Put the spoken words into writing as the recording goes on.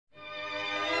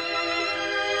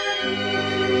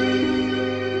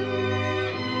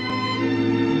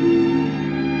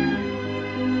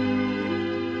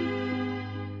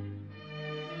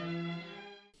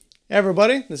Hey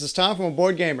everybody, this is Tom from A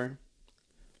Board Gamer.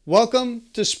 Welcome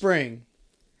to spring.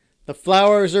 The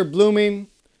flowers are blooming,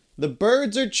 the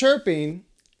birds are chirping,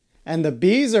 and the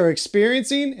bees are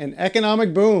experiencing an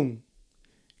economic boom.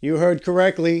 You heard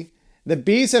correctly. The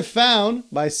bees have found,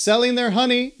 by selling their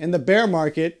honey in the bear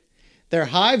market, their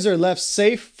hives are left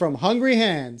safe from hungry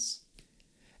hands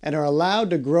and are allowed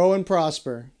to grow and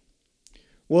prosper.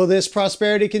 Will this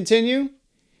prosperity continue?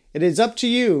 It is up to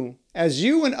you, as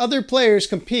you and other players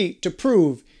compete to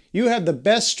prove you have the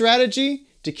best strategy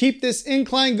to keep this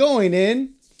incline going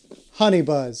in Honey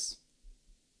Buzz.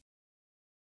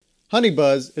 Honey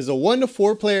Buzz is a 1 to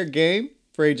 4 player game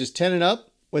for ages 10 and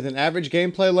up with an average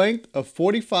gameplay length of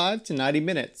 45 to 90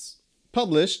 minutes,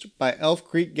 published by Elf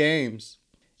Creek Games.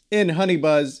 In Honey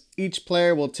Buzz, each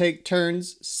player will take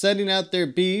turns sending out their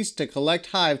bees to collect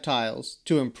hive tiles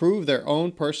to improve their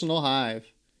own personal hive.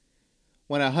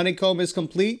 When a honeycomb is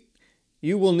complete,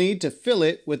 you will need to fill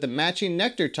it with a matching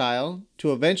nectar tile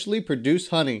to eventually produce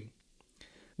honey.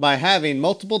 By having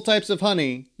multiple types of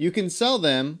honey, you can sell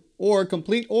them or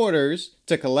complete orders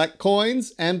to collect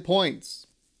coins and points.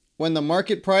 When the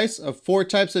market price of 4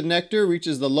 types of nectar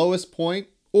reaches the lowest point,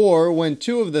 or when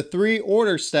 2 of the 3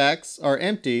 order stacks are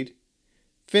emptied,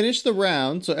 finish the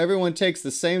round so everyone takes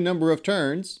the same number of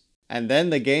turns, and then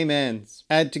the game ends.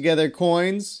 Add together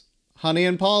coins, honey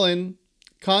and pollen,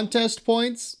 contest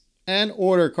points, and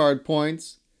order card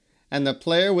points, and the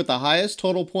player with the highest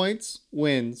total points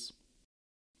wins.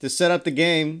 To set up the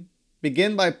game,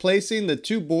 begin by placing the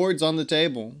 2 boards on the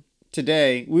table.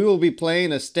 Today, we will be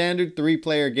playing a standard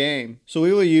 3-player game, so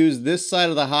we will use this side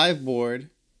of the hive board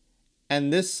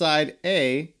and this side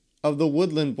A of the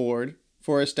woodland board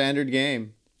for a standard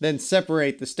game. Then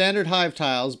separate the standard hive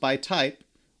tiles by type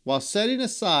while setting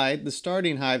aside the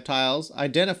starting hive tiles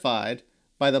identified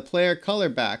by the player color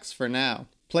backs for now.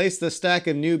 Place the stack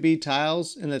of new bee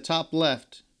tiles in the top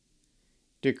left,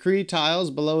 decree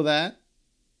tiles below that,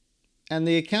 and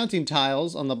the accounting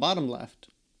tiles on the bottom left.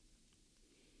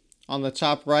 On the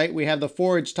top right, we have the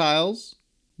forage tiles,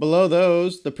 below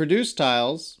those the produce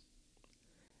tiles,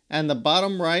 and the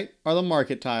bottom right are the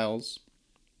market tiles.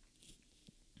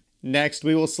 Next,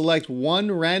 we will select 1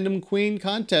 random queen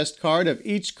contest card of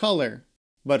each color.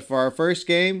 But for our first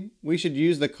game, we should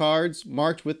use the cards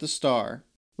marked with the star.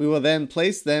 We will then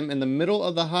place them in the middle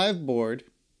of the hive board,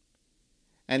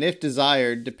 and if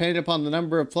desired, depending upon the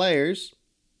number of players,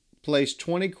 place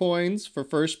 20 coins for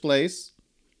first place,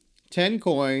 10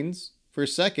 coins for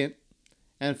second,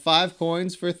 and 5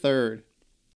 coins for third.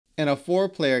 In a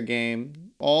 4-player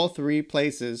game, all 3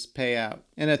 places pay out.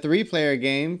 In a 3-player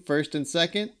game, first and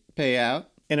second pay out.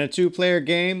 In a 2-player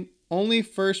game, only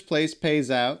first place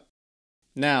pays out.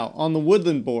 Now, on the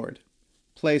woodland board,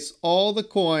 place all the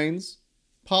coins,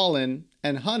 pollen,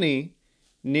 and honey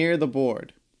near the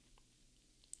board.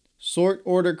 Sort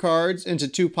order cards into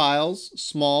 2 piles,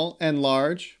 small and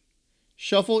large.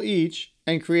 Shuffle each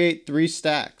and create 3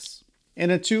 stacks.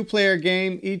 In a 2-player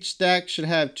game, each stack should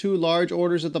have 2 large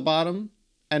orders at the bottom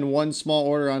and 1 small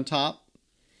order on top.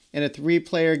 In a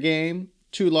 3-player game,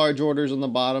 2 large orders on the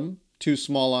bottom, 2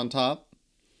 small on top.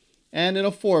 And in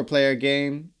a 4-player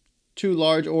game, 2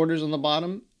 large orders on the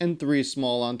bottom and 3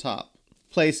 small on top.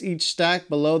 Place each stack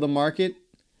below the market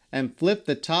and flip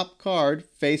the top card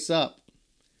face up.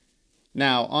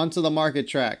 Now onto the market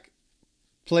track.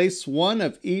 Place 1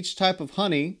 of each type of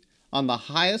honey on the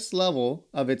highest level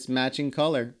of its matching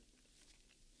color.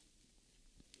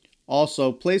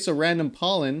 Also, place a random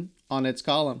pollen on its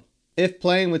column. If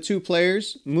playing with 2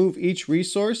 players, move each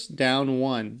resource down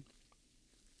 1.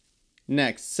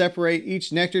 Next, separate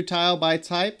each nectar tile by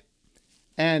type,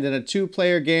 and in a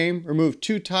 2-player game, remove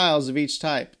 2 tiles of each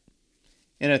type.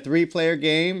 In a 3-player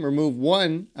game, remove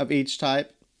 1 of each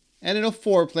type, and in a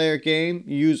 4-player game,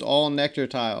 use all nectar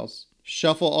tiles.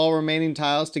 Shuffle all remaining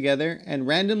tiles together and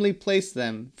randomly place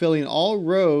them, filling all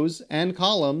rows and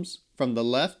columns from the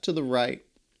left to the right.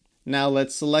 Now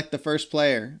let's select the first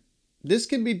player. This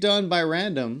can be done by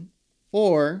random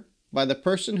or by the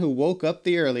person who woke up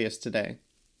the earliest today.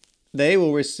 They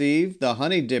will receive the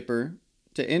honey dipper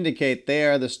to indicate they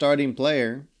are the starting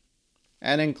player,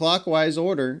 and in clockwise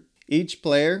order, each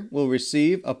player will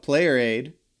receive a player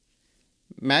aid,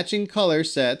 matching color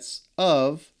sets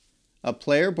of a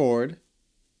player board,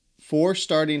 4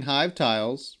 starting hive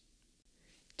tiles,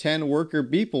 10 worker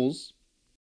beeples,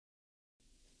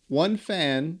 1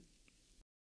 fan,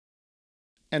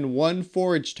 and 1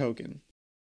 forage token,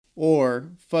 or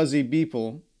fuzzy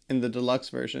beeple in the deluxe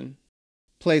version.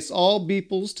 Place all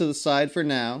beeples to the side for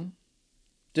now.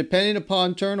 Depending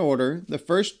upon turn order, the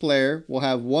first player will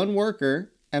have 1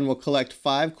 worker and will collect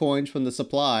 5 coins from the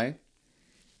supply.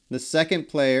 The second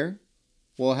player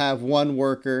will have 1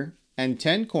 worker and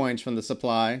 10 coins from the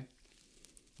supply.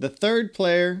 The third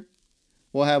player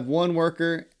will have 1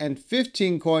 worker and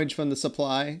 15 coins from the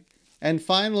supply. And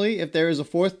finally, if there is a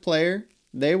fourth player,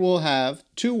 they will have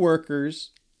 2 workers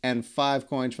and 5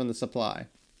 coins from the supply.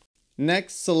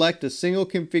 Next, select a single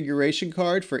configuration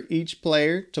card for each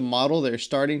player to model their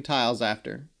starting tiles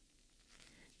after.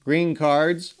 Green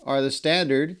cards are the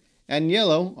standard, and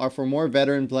yellow are for more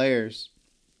veteran players.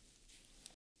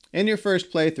 In your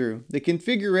first playthrough, the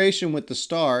configuration with the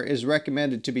star is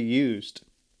recommended to be used.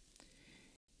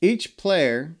 Each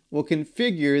player will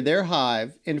configure their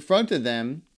hive in front of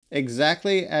them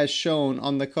exactly as shown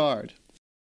on the card.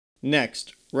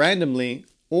 Next, randomly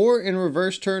or in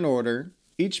reverse turn order,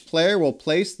 each player will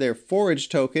place their forage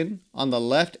token on the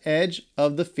left edge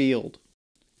of the field.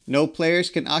 No players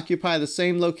can occupy the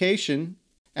same location,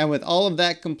 and with all of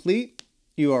that complete,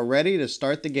 you are ready to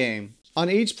start the game. On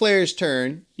each player's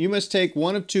turn, you must take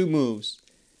one of 2 moves.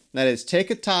 That is, take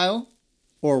a tile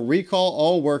or recall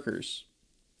all workers.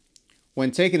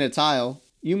 When taking a tile,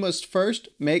 you must first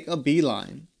make a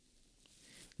beeline.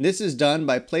 This is done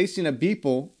by placing a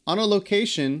beeple on a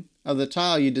location of the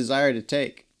tile you desire to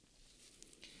take.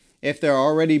 If there are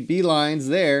already beelines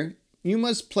there, you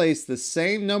must place the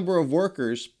same number of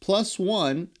workers plus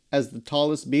 1 as the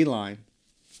tallest beeline.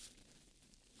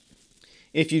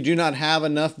 If you do not have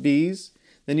enough bees,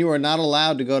 then you are not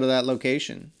allowed to go to that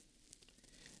location.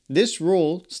 This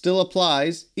rule still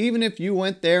applies even if you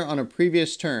went there on a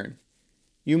previous turn.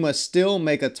 You must still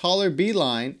make a taller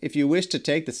beeline if you wish to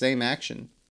take the same action.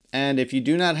 And if you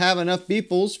do not have enough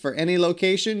beeples for any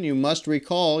location, you must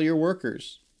recall your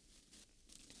workers.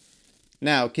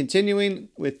 Now, continuing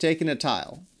with taking a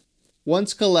tile.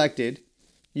 Once collected,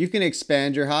 you can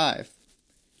expand your hive.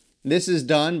 This is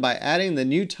done by adding the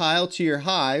new tile to your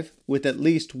hive with at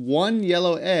least 1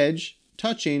 yellow edge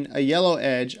touching a yellow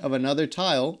edge of another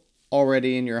tile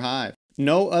already in your hive.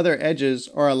 No other edges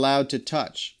are allowed to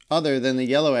touch other than the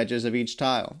yellow edges of each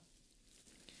tile.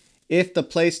 If the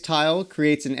placed tile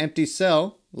creates an empty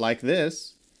cell, like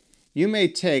this, you may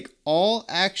take all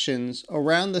actions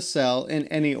around the cell in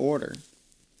any order.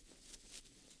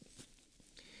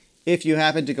 If you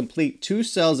happen to complete 2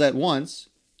 cells at once,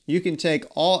 you can take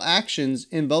all actions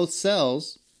in both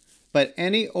cells, but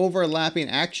any overlapping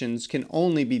actions can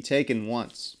only be taken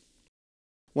once.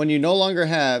 When you no longer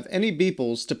have any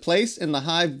beeples to place in the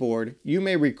hive board, you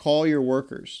may recall your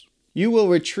workers. You will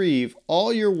retrieve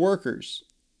all your workers,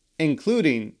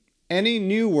 including any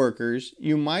new workers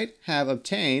you might have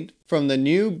obtained from the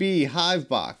new bee hive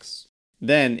box.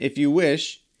 Then, if you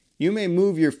wish, you may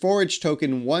move your forage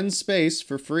token 1 space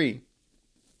for free.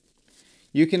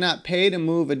 You cannot pay to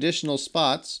move additional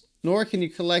spots, nor can you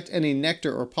collect any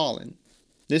nectar or pollen.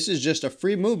 This is just a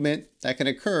free movement that can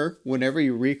occur whenever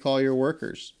you recall your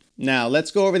workers. Now,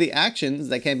 let's go over the actions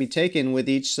that can be taken with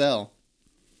each cell.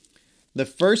 The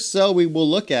first cell we will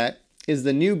look at is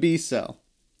the new bee cell.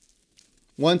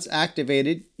 Once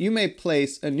activated, you may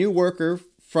place a new worker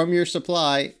from your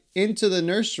supply into the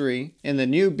nursery in the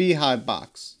new beehive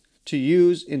box to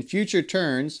use in future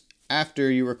turns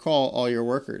after you recall all your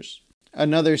workers.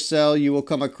 Another cell you will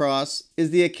come across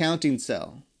is the accounting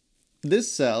cell. This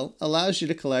cell allows you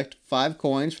to collect 5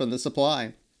 coins from the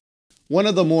supply. One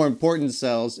of the more important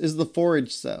cells is the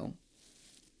forage cell.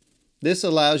 This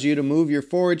allows you to move your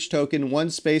forage token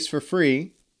 1 space for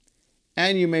free,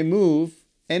 and you may move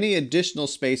any additional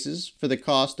spaces for the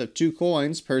cost of 2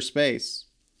 coins per space.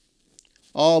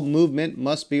 All movement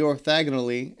must be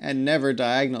orthogonally and never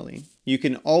diagonally. You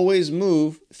can always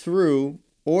move through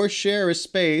or share a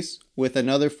space with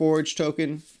another forage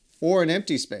token or an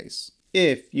empty space.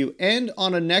 If you end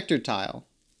on a nectar tile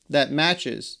that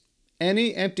matches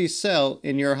any empty cell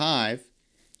in your hive,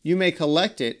 you may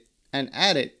collect it and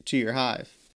add it to your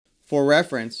hive. For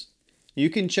reference,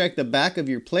 you can check the back of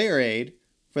your player aid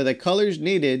for the colors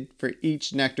needed for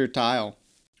each nectar tile.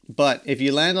 But if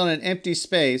you land on an empty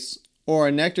space or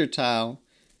a nectar tile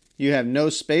you have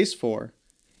no space for,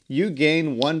 you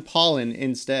gain 1 pollen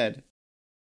instead.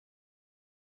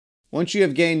 Once you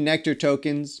have gained nectar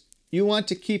tokens, you want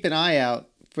to keep an eye out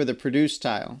for the produce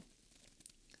tile.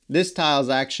 This tile's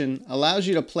action allows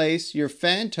you to place your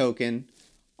fan token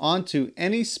onto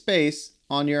any space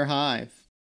on your hive.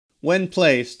 When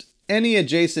placed, any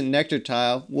adjacent nectar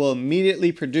tile will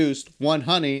immediately produce 1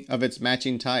 honey of its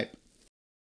matching type.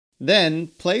 Then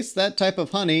place that type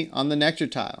of honey on the nectar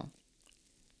tile.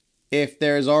 If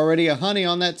there is already a honey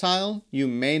on that tile, you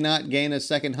may not gain a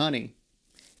second honey.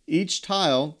 Each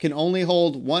tile can only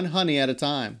hold 1 honey at a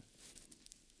time.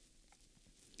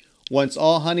 Once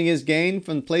all honey is gained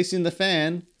from placing the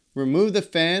fan, Remove the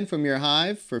fan from your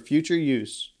hive for future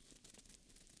use.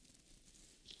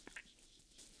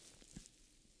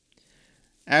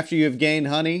 After you have gained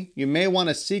honey, you may want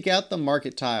to seek out the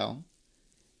market tile.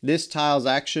 This tile's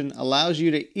action allows you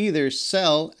to either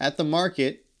sell at the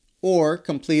market or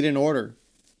complete an order.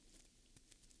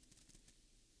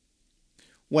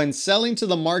 When selling to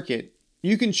the market,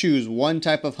 you can choose one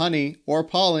type of honey or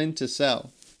pollen to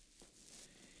sell.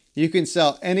 You can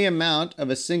sell any amount of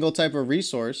a single type of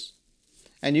resource,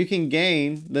 and you can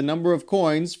gain the number of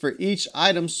coins for each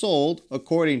item sold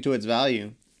according to its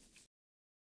value.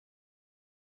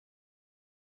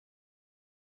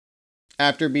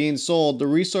 After being sold, the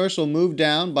resource will move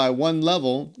down by one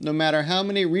level no matter how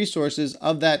many resources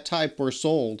of that type were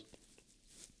sold.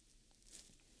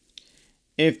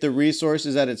 If the resource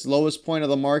is at its lowest point of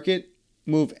the market,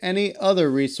 move any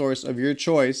other resource of your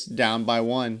choice down by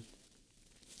one.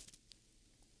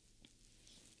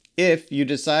 If you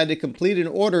decide to complete an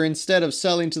order instead of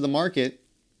selling to the market,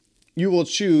 you will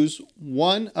choose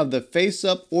one of the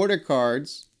face-up order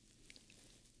cards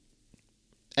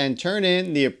and turn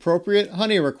in the appropriate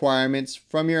honey requirements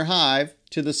from your hive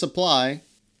to the supply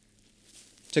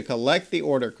to collect the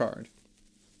order card.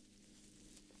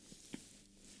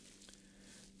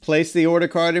 Place the order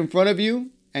card in front of you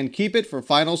and keep it for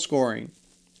final scoring.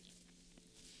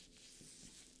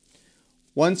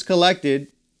 Once collected,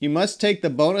 you must take the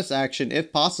bonus action,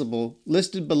 if possible,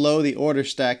 listed below the order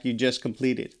stack you just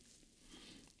completed.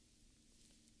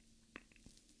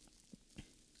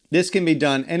 This can be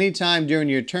done anytime during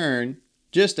your turn,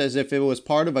 just as if it was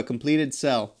part of a completed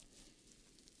sell.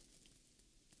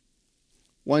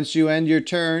 Once you end your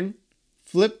turn,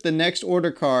 flip the next order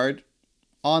card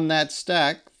on that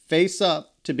stack face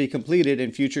up to be completed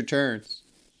in future turns.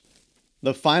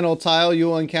 The final tile you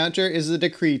will encounter is the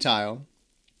decree tile.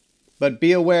 But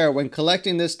be aware, when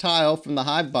collecting this tile from the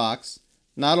hive box,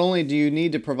 not only do you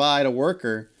need to provide a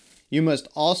worker, you must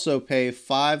also pay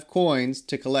 5 coins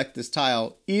to collect this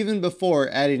tile even before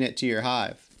adding it to your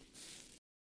hive.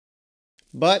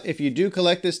 But if you do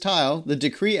collect this tile, the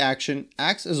decree action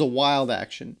acts as a wild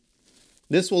action.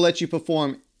 This will let you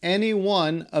perform any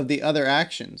one of the other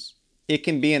actions. It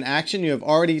can be an action you have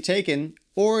already taken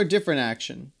or a different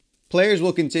action. Players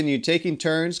will continue taking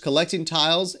turns collecting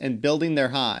tiles and building their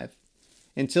hive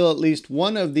until at least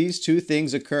one of these two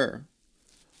things occur.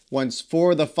 Once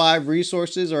 4 of the 5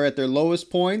 resources are at their lowest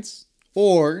points,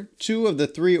 or 2 of the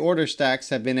 3 order stacks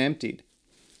have been emptied.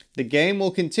 The game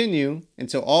will continue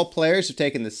until all players have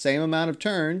taken the same amount of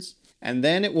turns, and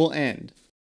then it will end.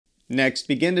 Next,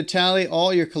 begin to tally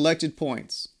all your collected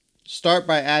points. Start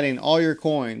by adding all your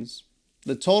coins.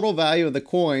 The total value of the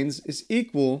coins is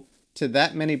equal to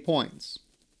that many points.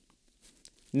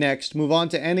 Next, move on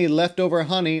to any leftover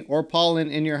honey or pollen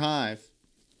in your hive.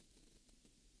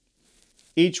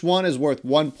 Each one is worth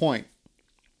 1 point.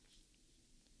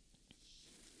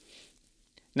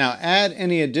 Now add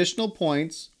any additional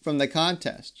points from the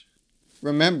contest.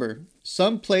 Remember,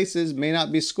 some places may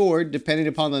not be scored depending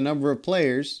upon the number of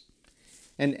players,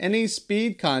 and any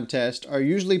speed contests are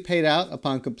usually paid out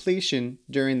upon completion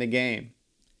during the game.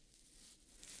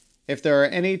 If there are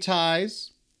any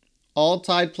ties, all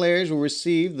tied players will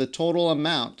receive the total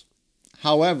amount.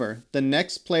 However, the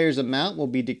next player's amount will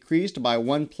be decreased by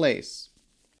 1 place.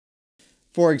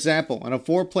 For example, in a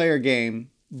 4-player game,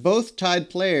 both tied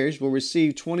players will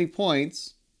receive 20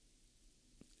 points,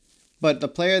 but the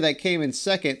player that came in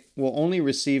second will only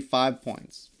receive 5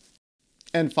 points.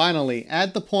 And finally,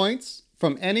 add the points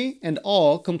from any and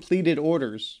all completed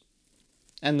orders,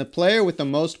 and the player with the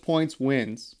most points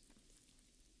wins.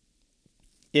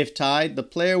 If tied, the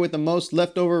player with the most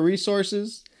leftover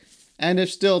resources, and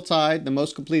if still tied, the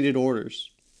most completed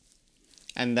orders.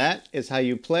 And that is how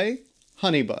you play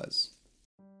Honey Buzz.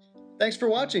 Thanks for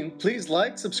watching. Please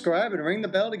like, subscribe, and ring the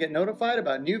bell to get notified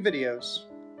about new videos.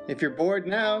 If you're bored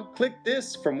now, click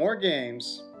this for more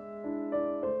games.